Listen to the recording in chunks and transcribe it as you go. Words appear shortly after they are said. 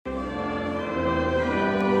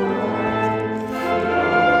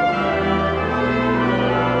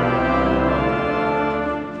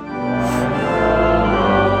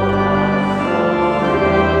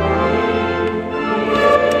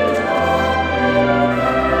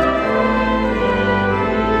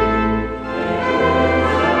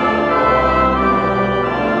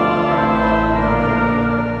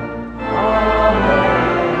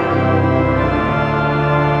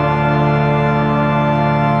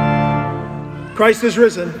Christ is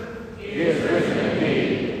risen. He is risen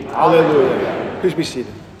indeed. Hallelujah. Please be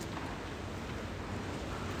seated.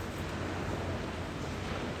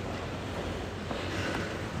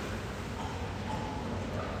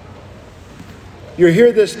 You're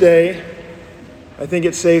here this day, I think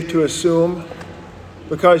it's safe to assume,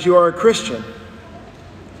 because you are a Christian.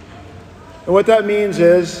 And what that means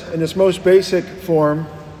is, in its most basic form,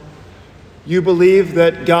 you believe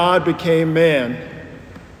that God became man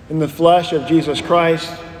in the flesh of Jesus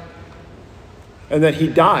Christ, and that he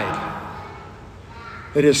died,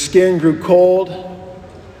 that his skin grew cold,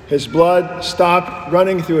 his blood stopped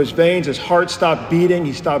running through his veins, his heart stopped beating,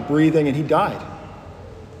 he stopped breathing, and he died.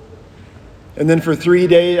 And then after 3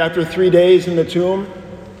 days in the tomb,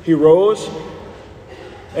 he rose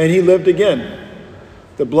and he lived again.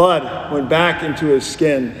 The blood went back into his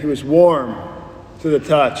skin. He was warm to the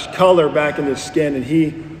touch, color back in his skin, and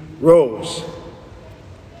he rose.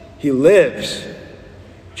 He lives.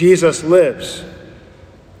 Jesus lives.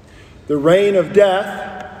 The reign of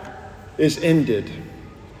death is ended.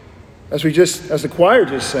 As the choir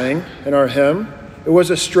just sang in our hymn, it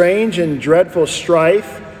was a strange and dreadful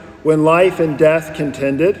strife when life and death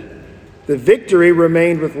contended. The victory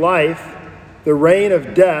remained with life. The reign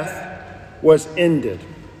of death was ended.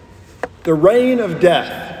 The reign of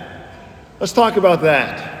death. Let's talk about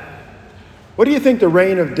that. What do you think the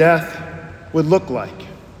reign of death would look like?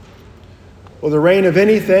 Well, the reign of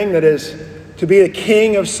anything that is to be a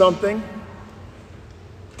king of something,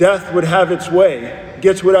 death would have its way,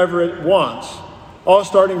 gets whatever it wants. All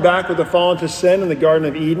starting back with the fall into sin in the Garden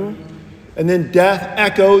of Eden. And then death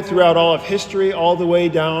echoed throughout all of history, all the way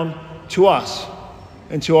down to us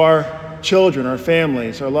and to our children, our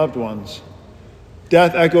families, our loved ones.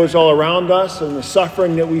 Death echoes all around us and the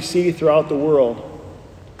suffering that we see throughout the world.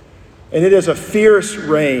 And it is a fierce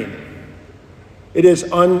reign. It is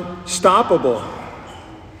unstoppable.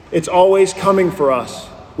 It's always coming for us.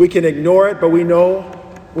 We can ignore it, but we know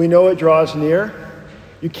it draws near.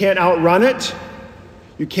 You can't outrun it.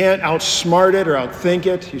 You can't outsmart it or outthink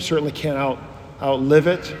it. You certainly can't outlive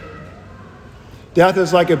it. Death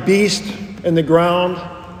is like a beast in the ground,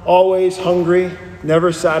 always hungry,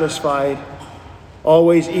 never satisfied,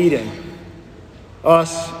 always eating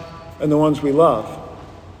us and the ones we love.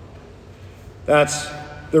 That's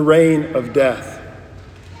the reign of death.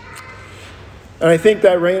 And I think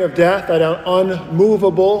that reign of death, that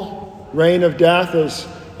unmovable reign of death,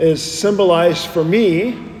 is symbolized for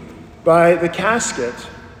me by the casket.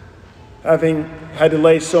 Having had to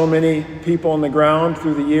lay so many people on the ground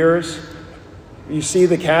through the years, you see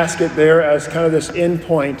the casket there as kind of this end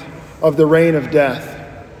point of the reign of death.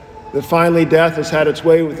 That finally death has had its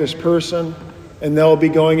way with this person, and they'll be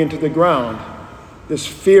going into the ground. This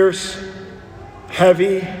fierce,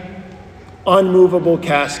 heavy, unmovable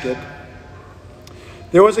casket.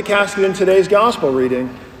 There was a casket in today's gospel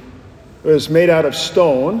reading. It was made out of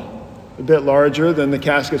stone, a bit larger than the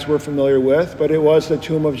caskets we're familiar with, but it was the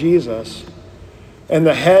tomb of Jesus. And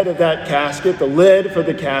the head of that casket, the lid for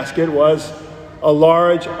the casket, was a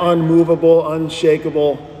large, unmovable,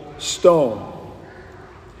 unshakable stone.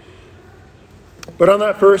 But on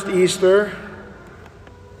that first Easter,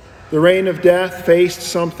 the reign of death faced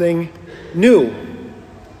something new.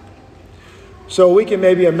 So we can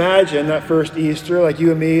maybe imagine that first Easter, like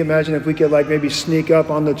you and me, imagine if we could maybe sneak up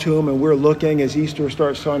on the tomb and we're looking as Easter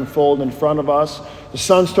starts to unfold in front of us. The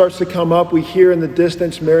sun starts to come up. We hear in the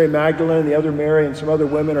distance Mary Magdalene, the other Mary, and some other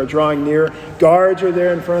women are drawing near. Guards are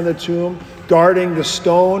there in front of the tomb, guarding the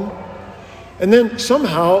stone. And then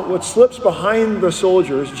somehow what slips behind the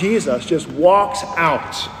soldiers, Jesus just walks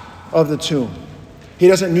out of the tomb. He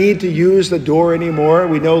doesn't need to use the door anymore.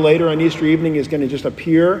 We know later on Easter evening he's going to just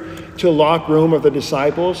appear to a locked room of the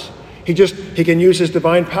disciples. He can use his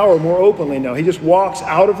divine power more openly now. He just walks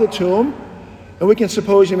out of the tomb, and we can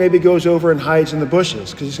suppose he maybe goes over and hides in the bushes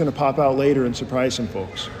because he's going to pop out later and surprise some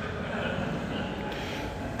folks.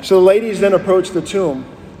 So the ladies then approach the tomb.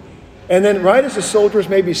 And then right as the soldiers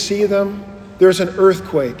maybe see them, there's an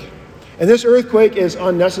earthquake. And this earthquake is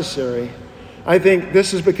unnecessary. I think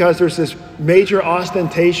this is because there's this major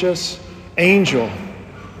ostentatious angel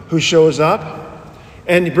who shows up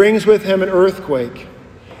and brings with him an earthquake.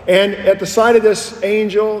 And at the sight of this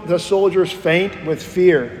angel, the soldiers faint with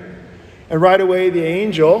fear. And right away the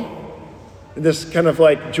angel, in this kind of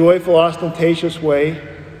joyful, ostentatious way,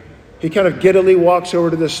 he kind of giddily walks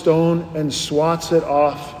over to the stone and swats it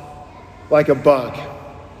off like a bug.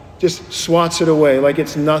 Just swats it away like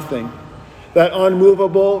it's nothing. That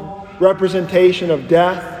unmovable representation of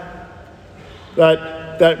death,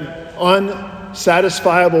 that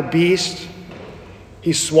unsatisfiable beast,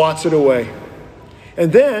 he swats it away.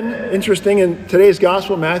 And then, interesting, in today's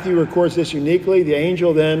gospel, Matthew records this uniquely. The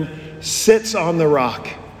angel then sits on the rock.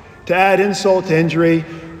 To add insult to injury,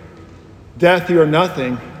 death, you are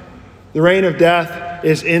nothing. The reign of death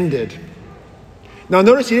is ended. Now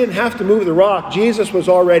notice he didn't have to move the rock. Jesus was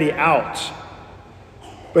already out.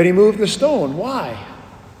 But he moved the stone. Why?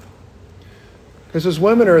 Because his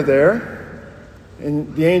women are there.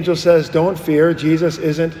 And the angel says, don't fear. Jesus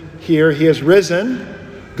isn't here. He has risen.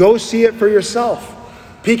 Go see it for yourself.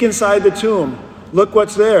 Peek inside the tomb. Look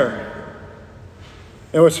what's there.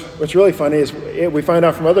 And what's really funny is we find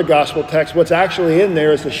out from other gospel texts, what's actually in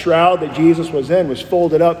there is the shroud that Jesus was in was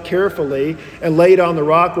folded up carefully and laid on the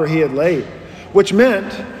rock where he had laid. Which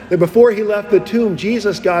meant that before he left the tomb,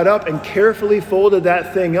 Jesus got up and carefully folded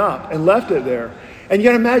that thing up and left it there. And you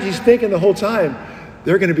got to imagine he's thinking the whole time,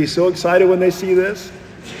 they're going to be so excited when they see this.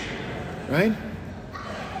 Right?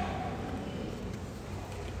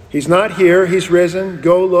 He's not here. He's risen.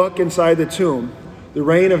 Go look inside the tomb. The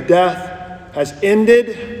reign of death has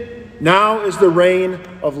ended. Now is the reign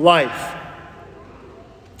of life.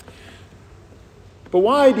 But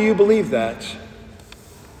why do you believe that?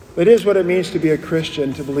 It is what it means to be a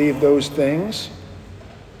Christian, to believe those things.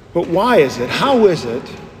 But why is it? How is it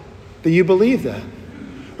that you believe that?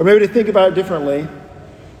 Or maybe to think about it differently.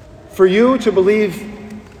 For you to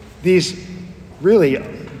believe these really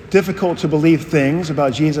difficult to believe things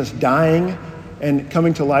about Jesus dying and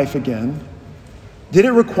coming to life again, did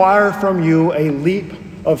it require from you a leap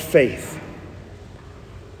of faith?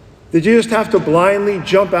 Did you just have to blindly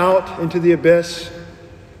jump out into the abyss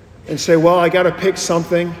and say, well, I got to pick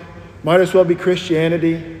something. Might as well be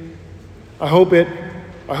Christianity. I hope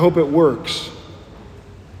it works.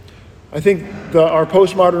 I think our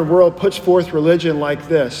postmodern world puts forth religion like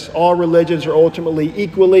this. All religions are ultimately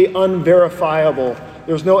equally unverifiable.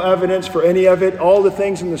 There's no evidence for any of it. All the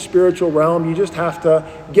things in the spiritual realm, you just have to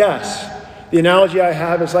guess. The analogy I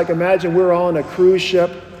have is like, imagine we're all on a cruise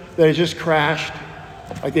ship that has just crashed,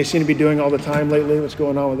 like they seem to be doing all the time lately. What's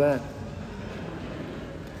going on with that?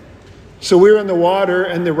 So we're in the water,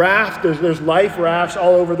 and the raft, there's life rafts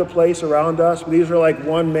all over the place around us. These are like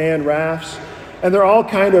one-man rafts, and they're all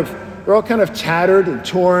kind of tattered and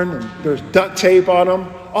torn, and there's duct tape on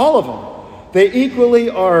them. All of them. They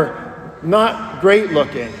equally are not great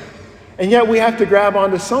looking, and yet we have to grab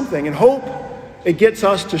onto something and hope it gets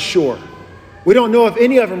us to shore. We don't know if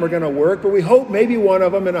any of them are going to work, but we hope maybe one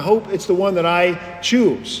of them, and I hope it's the one that I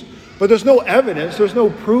choose. But there's no evidence, there's no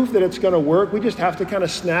proof that it's going to work. We just have to kind of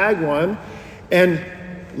snag one and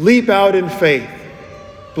leap out in faith.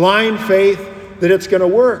 Blind faith that it's going to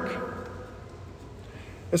work.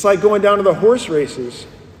 It's like going down to the horse races.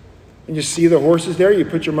 And you see the horses there, you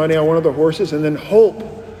put your money on one of the horses and then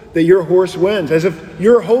hope that your horse wins. As if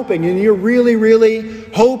you're hoping, and you're really, really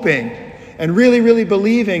hoping and really, really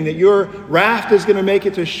believing that your raft is going to make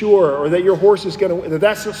it to shore, or that your horse is going to,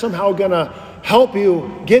 that's somehow going to help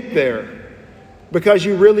you get there because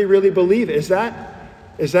you really, really believe it. Is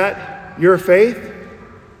that your faith?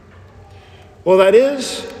 Well, that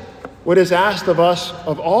is what is asked of us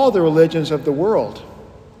of all the religions of the world,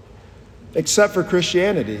 except for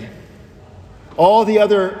Christianity. All the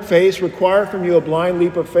other faiths require from you a blind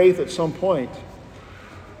leap of faith at some point.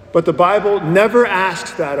 But the Bible never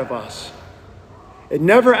asks that of us. It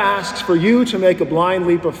never asks for you to make a blind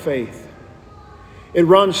leap of faith. It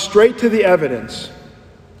runs straight to the evidence.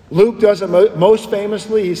 Luke does it most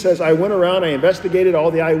famously. He says, I went around, I investigated all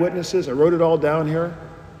the eyewitnesses, I wrote it all down here.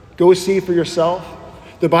 Go see for yourself.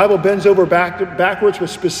 The Bible bends over backwards with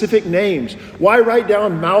specific names. Why write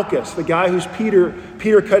down Malchus, the guy whose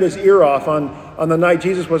Peter cut his ear off on the night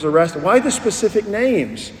Jesus was arrested? Why the specific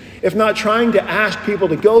names? If not trying to ask people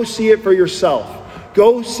to go see it for yourself.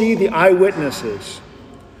 Go see the eyewitnesses.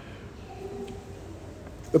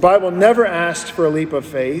 The Bible never asks for a leap of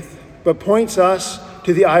faith, but points us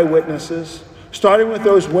to the eyewitnesses. Starting with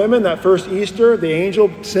those women, that first Easter, the angel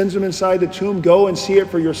sends them inside the tomb. Go and see it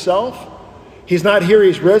for yourself. He's not here,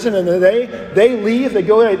 he's risen. And they leave, they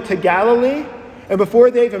go to Galilee. And before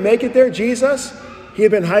they even make it there, Jesus, he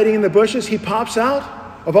had been hiding in the bushes. He pops out.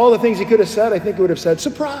 Of all the things he could have said, I think he would have said,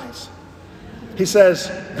 surprise. He says,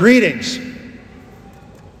 greetings.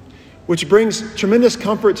 Which brings tremendous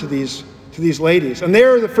comfort to these ladies. And they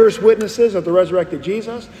are the first witnesses of the resurrected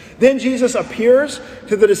Jesus. Then Jesus appears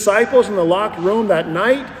to the disciples in the locked room that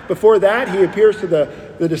night. Before that, he appears to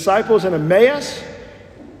the disciples in Emmaus.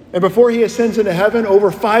 And before he ascends into heaven,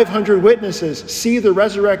 over 500 witnesses see the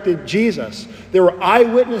resurrected Jesus. There were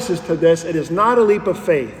eyewitnesses to this. It is not a leap of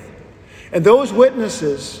faith. And those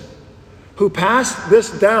witnesses who passed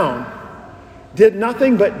this down did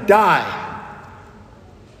nothing but die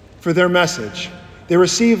for their message. They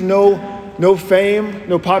received no fame,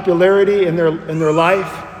 no popularity in their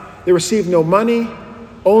life. They received no money,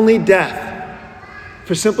 only death.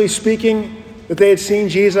 For simply speaking that they had seen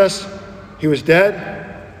Jesus, he was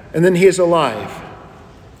dead, and then he is alive.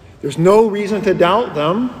 There's no reason to doubt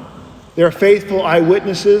them. They are faithful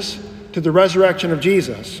eyewitnesses to the resurrection of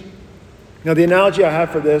Jesus. Now, the analogy I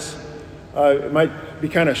have for this, it might be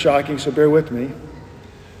kind of shocking, so bear with me.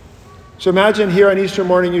 So imagine here on Easter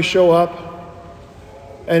morning you show up,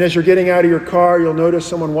 and as you're getting out of your car, you'll notice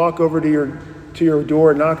someone walk over to your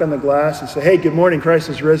door, knock on the glass, and say, "Hey, good morning, Christ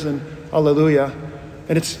is risen, hallelujah."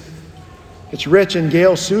 And it's Rich and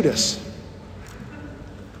Gail Sudis.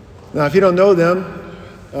 Now, if you don't know them,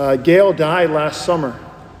 Gail died last summer,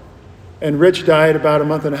 and Rich died about a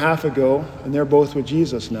month and a half ago, and they're both with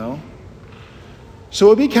Jesus now. So it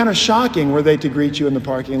would be kind of shocking were they to greet you in the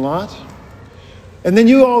parking lot. And then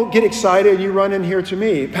you all get excited and you run in here to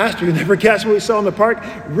me. "Pastor, you never guessed what we saw in the park?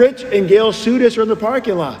 Rich and Gail Sudis are in the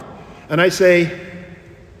parking lot." And I say,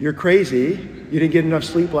 "You're crazy. You didn't get enough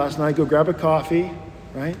sleep last night. Go grab a coffee,"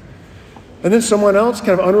 right? And then someone else,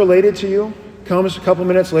 kind of unrelated to you, comes a couple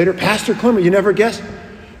minutes later. "Pastor Clemmer, you never guessed?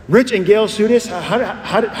 Rich and Gail Sudis,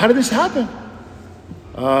 how did this happen?"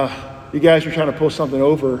 You guys are trying to pull something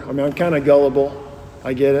over. I mean, I'm kind of gullible.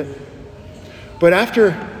 I get it. But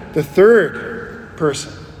after the third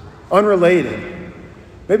person, unrelated,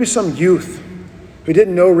 maybe some youth who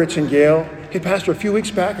didn't know Rich and Gail, "Hey, Pastor, a few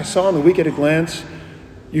weeks back I saw on the Week at a Glance."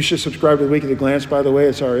 You should subscribe to the Week at a Glance, by the way.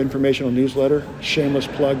 It's our informational newsletter. Shameless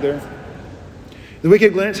plug there. The Week at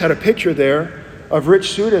a Glance had a picture there of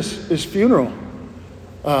Rich Sudis' funeral.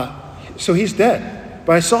 So he's dead.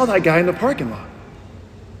 But I saw that guy in the parking lot.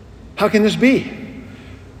 How can this be?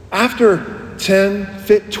 After 10,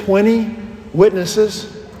 20 witnesses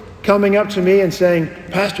coming up to me and saying,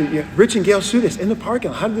 "Pastor, Rich and Gail Sudis in the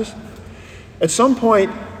parking lot. How did this?" At some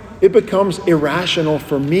point, it becomes irrational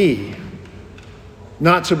for me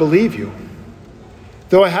not to believe you.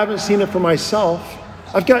 Though I haven't seen it for myself,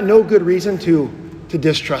 I've got no good reason to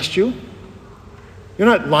distrust you. You're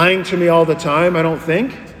not lying to me all the time, I don't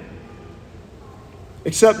think.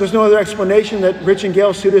 Except there's no other explanation that Rich and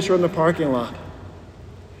Gail Sudis are in the parking lot.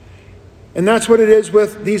 And that's what it is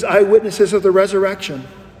with these eyewitnesses of the resurrection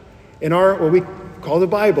in what we call the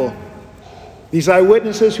Bible. These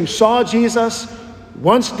eyewitnesses who saw Jesus,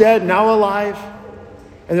 once dead, now alive,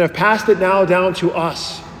 and have passed it now down to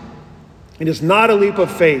us. It is not a leap of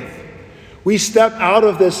faith. We step out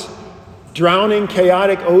of this drowning,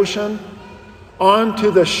 chaotic ocean onto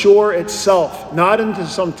the shore itself, not into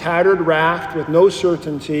some tattered raft with no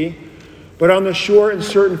certainty, but on the sure and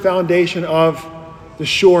certain foundation of the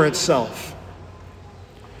shore itself.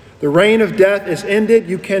 The reign of death is ended,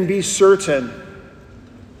 you can be certain.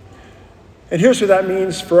 And here's what that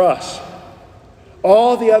means for us.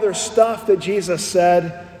 All the other stuff that Jesus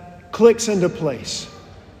said clicks into place.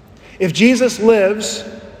 If Jesus lives,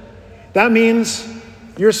 that means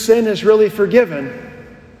your sin is really forgiven,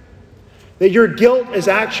 that your guilt is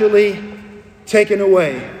actually taken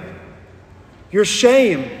away. Your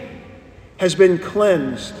shame has been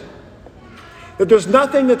cleansed. That there's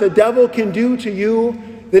nothing that the devil can do to you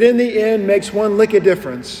that in the end makes one lick of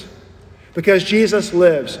difference, because Jesus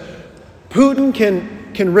lives. Putin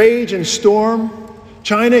can rage and storm.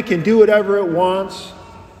 China can do whatever it wants.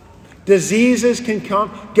 Diseases can come.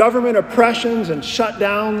 Government oppressions and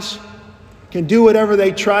shutdowns can do whatever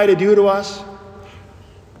they try to do to us.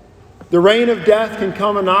 The reign of death can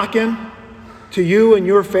come a-knocking to you and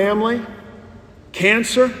your family.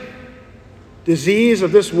 Cancer, disease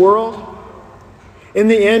of this world. In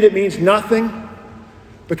the end, it means nothing,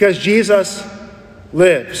 because Jesus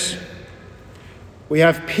lives. We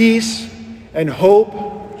have peace and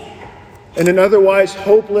hope in an otherwise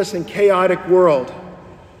hopeless and chaotic world.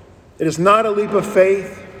 It is not a leap of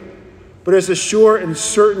faith, but is a sure and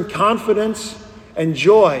certain confidence and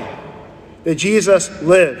joy that Jesus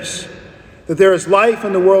lives, that there is life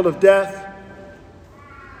in the world of death,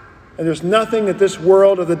 and there's nothing that this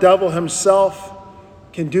world or the devil himself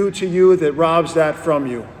can do to you that robs that from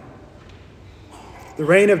you. The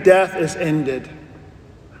reign of death is ended.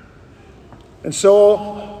 And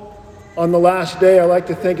so, on the last day, I like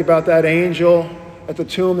to think about that angel at the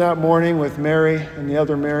tomb that morning with Mary and the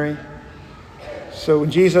other Mary. So when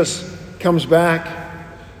Jesus comes back,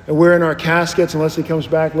 and we're in our caskets unless he comes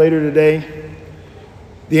back later today,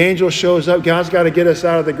 the angel shows up. God's got to get us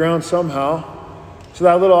out of the ground somehow. So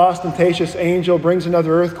that little ostentatious angel brings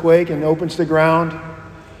another earthquake and opens the ground,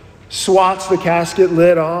 swats the casket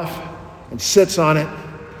lid off, and sits on it,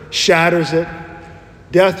 shatters it.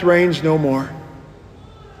 Death reigns no more.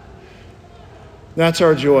 That's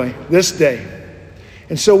our joy this day.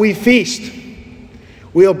 And so we feast.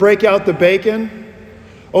 We'll break out the bacon,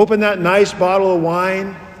 open that nice bottle of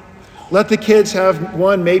wine, let the kids have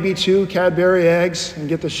 1, maybe 2 Cadbury eggs and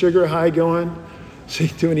get the sugar high going. See,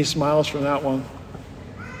 too many smiles from that one.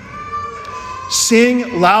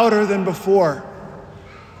 Sing louder than before.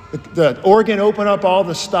 The organ open up all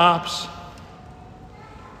the stops.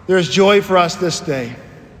 There's joy for us this day.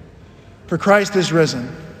 For Christ is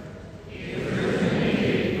risen. He is risen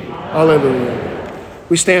indeed. Hallelujah.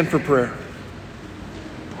 We stand for prayer.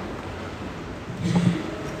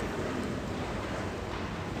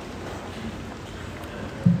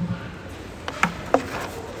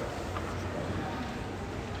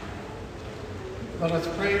 Let us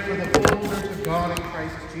pray for the full church of God in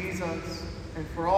Christ Jesus and for all